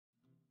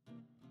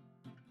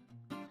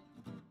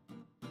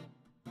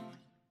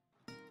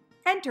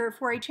Enter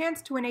for a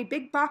chance to win a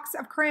big box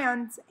of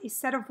crayons, a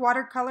set of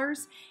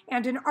watercolors,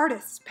 and an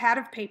artist's pad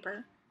of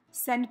paper.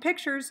 Send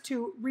pictures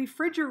to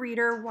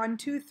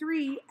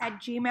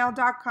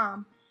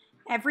refrigerator123@gmail.com.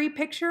 Every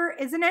picture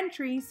is an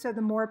entry, so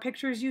the more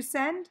pictures you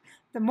send,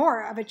 the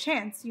more of a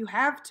chance you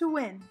have to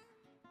win.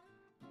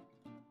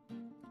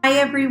 Hi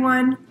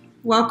everyone,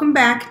 welcome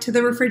back to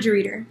the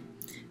refrigerator.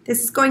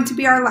 This is going to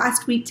be our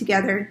last week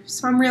together,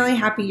 so I'm really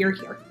happy you're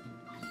here.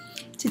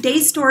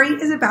 Today's story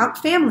is about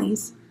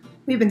families.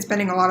 We've been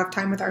spending a lot of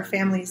time with our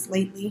families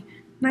lately,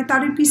 and I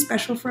thought it'd be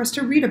special for us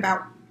to read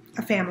about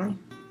a family.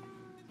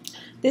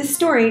 This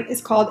story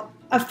is called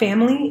A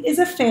Family is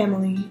a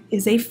Family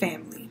is a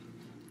Family.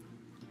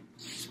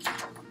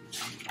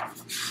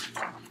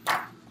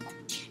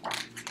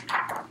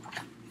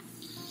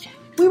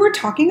 We were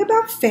talking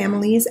about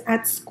families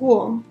at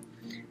school.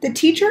 The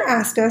teacher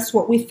asked us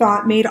what we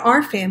thought made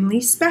our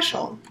family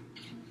special.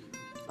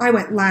 I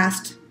went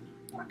last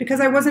because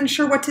I wasn't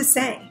sure what to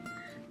say.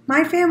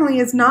 My family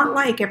is not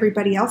like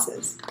everybody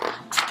else's.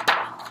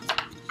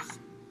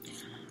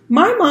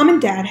 My mom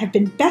and dad have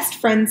been best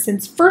friends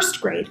since first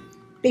grade.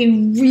 They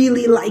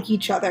really like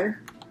each other.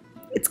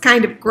 It's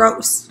kind of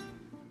gross.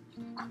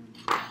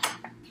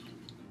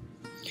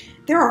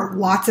 There are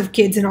lots of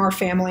kids in our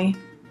family.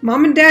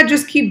 Mom and dad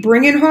just keep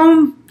coming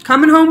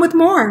home with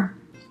more.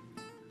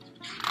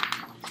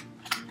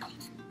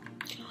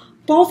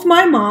 Both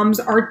my moms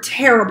are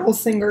terrible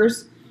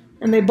singers,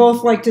 and they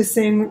both like to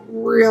sing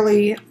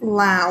really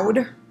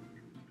loud.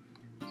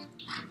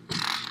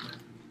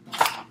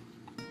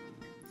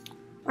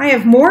 I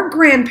have more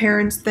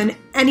grandparents than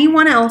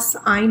anyone else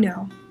I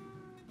know.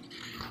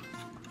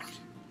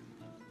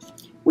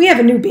 We have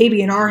a new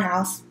baby in our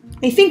house.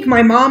 I think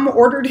my mom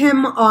ordered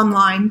him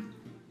online.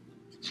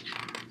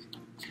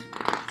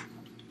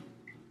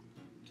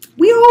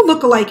 We all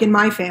look alike in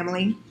my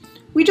family.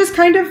 We just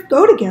kind of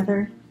go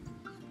together.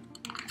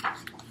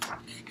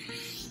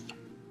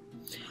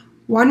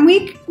 One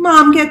week,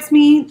 Mom gets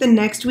me, the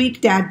next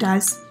week, Dad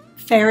does.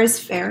 Fair is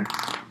fair.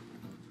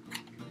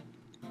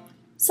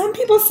 Some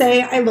people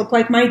say I look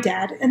like my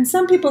dad, and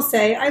some people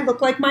say I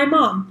look like my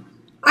mom.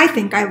 I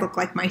think I look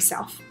like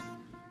myself.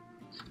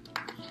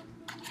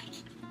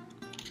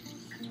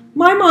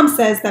 My mom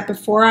says that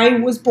before I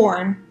was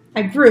born,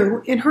 I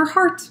grew in her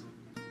heart.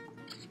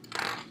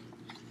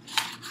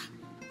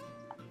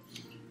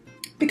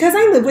 Because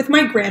I live with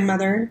my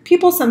grandmother,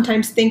 people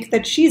sometimes think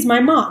that she's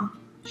my mom.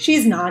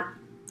 She's not.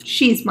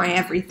 She's my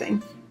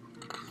everything.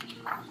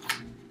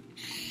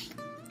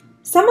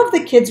 Some of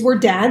the kids were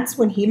dads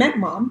when he met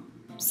Mom.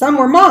 Some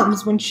were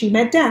moms when she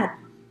met Dad.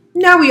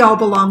 Now we all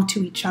belong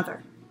to each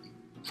other.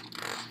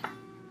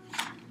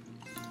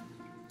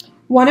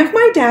 One of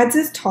my dads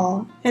is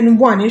tall and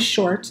one is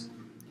short.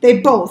 They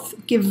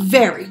both give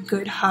very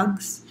good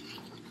hugs.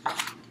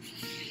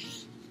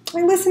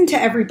 I listened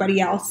to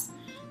everybody else,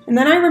 and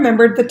then I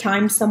remembered the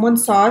time someone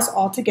saw us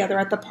all together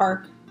at the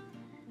park.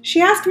 She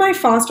asked my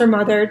foster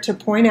mother to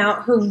point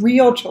out her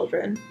real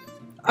children.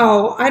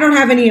 Oh, I don't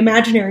have any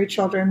imaginary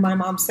children, my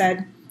mom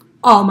said.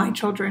 All my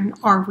children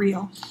are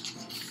real.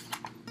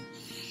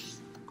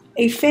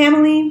 A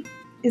family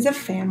is a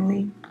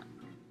family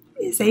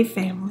is a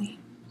family.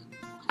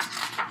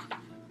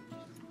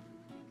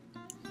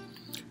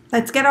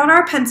 Let's get out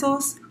our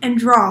pencils and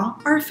draw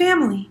our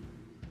family.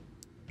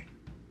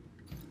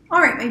 All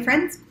right, my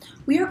friends.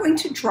 We are going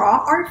to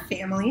draw our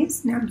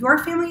families. Now, your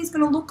family is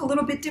going to look a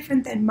little bit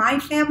different than my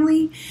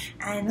family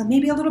and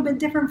maybe a little bit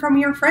different from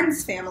your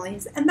friends'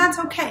 families, and that's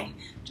okay,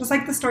 just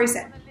like the story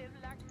said.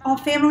 All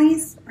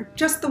families are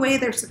just the way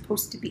they're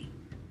supposed to be.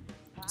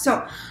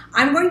 So,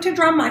 I'm going to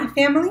draw my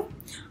family.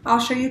 I'll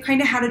show you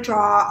kind of how to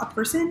draw a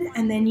person,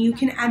 and then you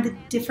can add the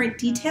different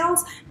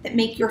details that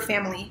make your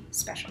family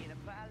special.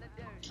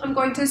 I'm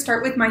going to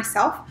start with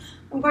myself.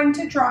 I'm going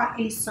to draw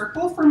a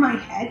circle for my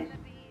head.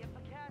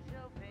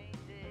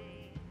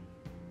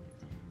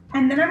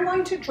 And then I'm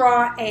going to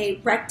draw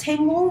a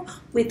rectangle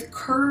with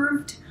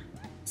curved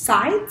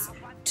sides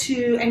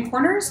and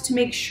corners to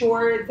make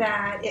sure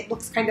that it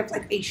looks kind of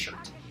like a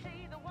shirt.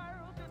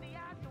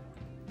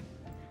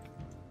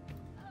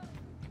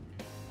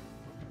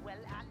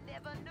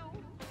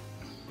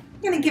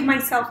 I'm going to give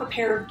myself a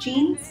pair of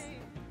jeans.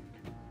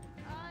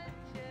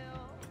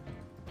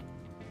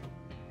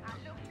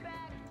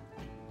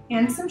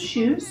 And some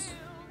shoes.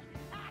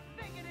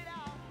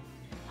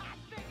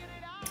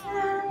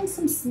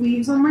 Some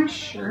sleeves on my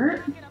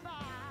shirt,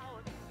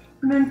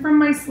 and then from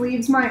my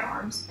sleeves, my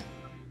arms.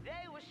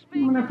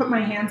 I'm going to put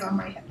my hands on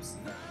my hips.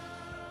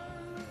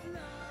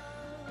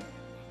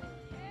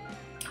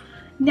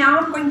 Now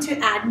I'm going to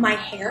add my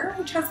hair,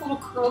 which has little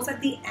curls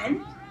at the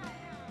end.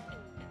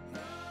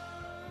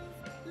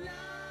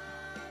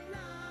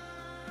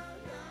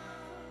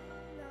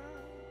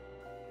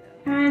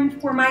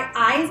 And for my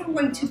eyes, I'm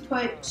going to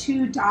put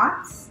 2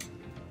 dots.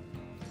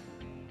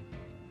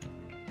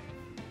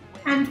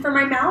 And for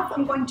my mouth,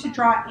 I'm going to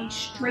draw a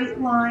straight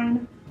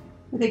line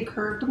with a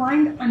curved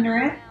line under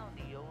it.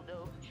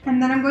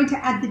 And then I'm going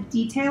to add the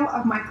detail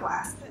of my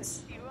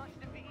glasses.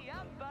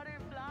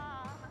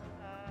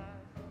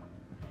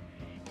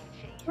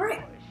 All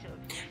right.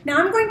 Now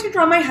I'm going to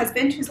draw my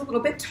husband, who's a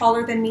little bit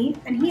taller than me,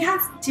 and he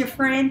has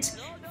different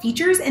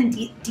features and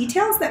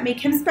details that make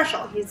him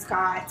special. He's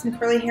got some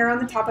curly hair on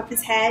the top of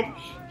his head,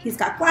 he's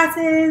got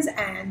glasses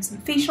and some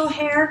facial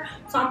hair,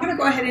 so I'm going to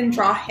go ahead and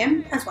draw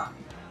him as well.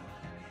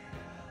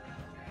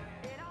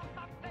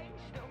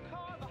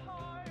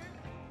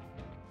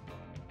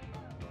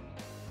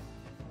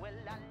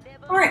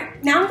 All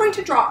right, now I'm going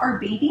to draw our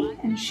baby,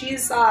 and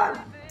she's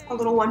a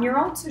little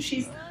 1-year-old, so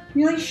she's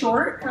really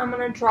short, and I'm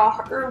going to draw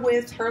her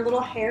with her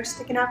little hair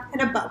sticking up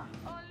and a bow.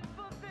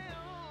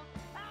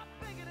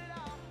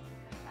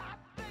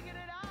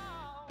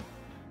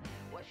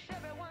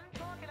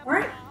 All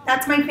right,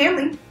 that's my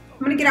family. I'm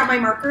going to get out my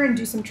marker and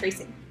do some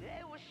tracing.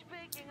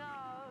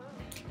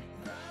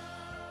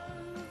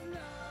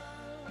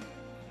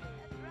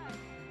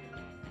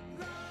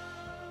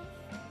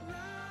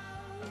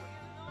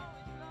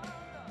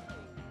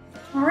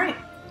 All right,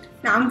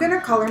 now I'm going to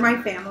color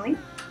my family.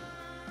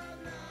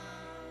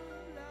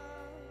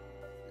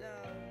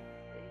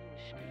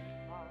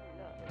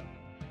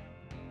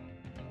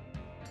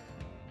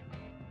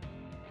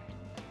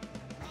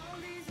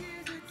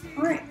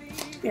 All right,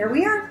 there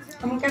we are.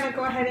 I'm going to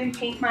go ahead and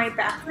paint my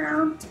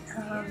background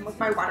with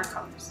my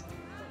watercolors.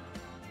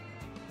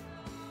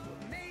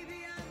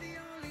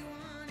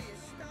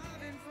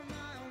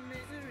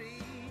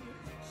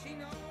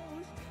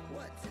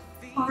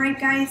 All right,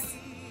 guys,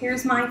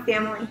 here's my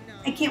family.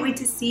 I can't wait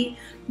to see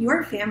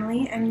your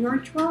family and your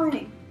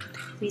drawing.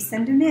 Please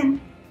send them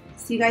in.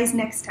 See you guys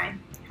next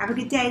time. Have a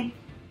good day.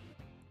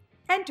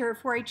 Enter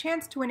for a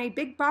chance to win a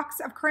big box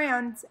of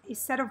crayons, a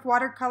set of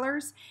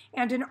watercolors,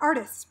 and an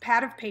artist's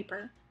pad of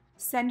paper.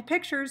 Send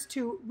pictures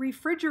to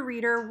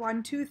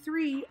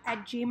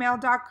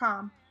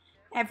refrigerator123@gmail.com.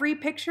 Every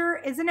picture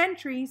is an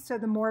entry, so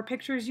the more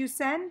pictures you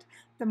send,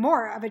 the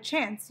more of a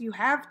chance you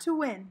have to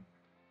win.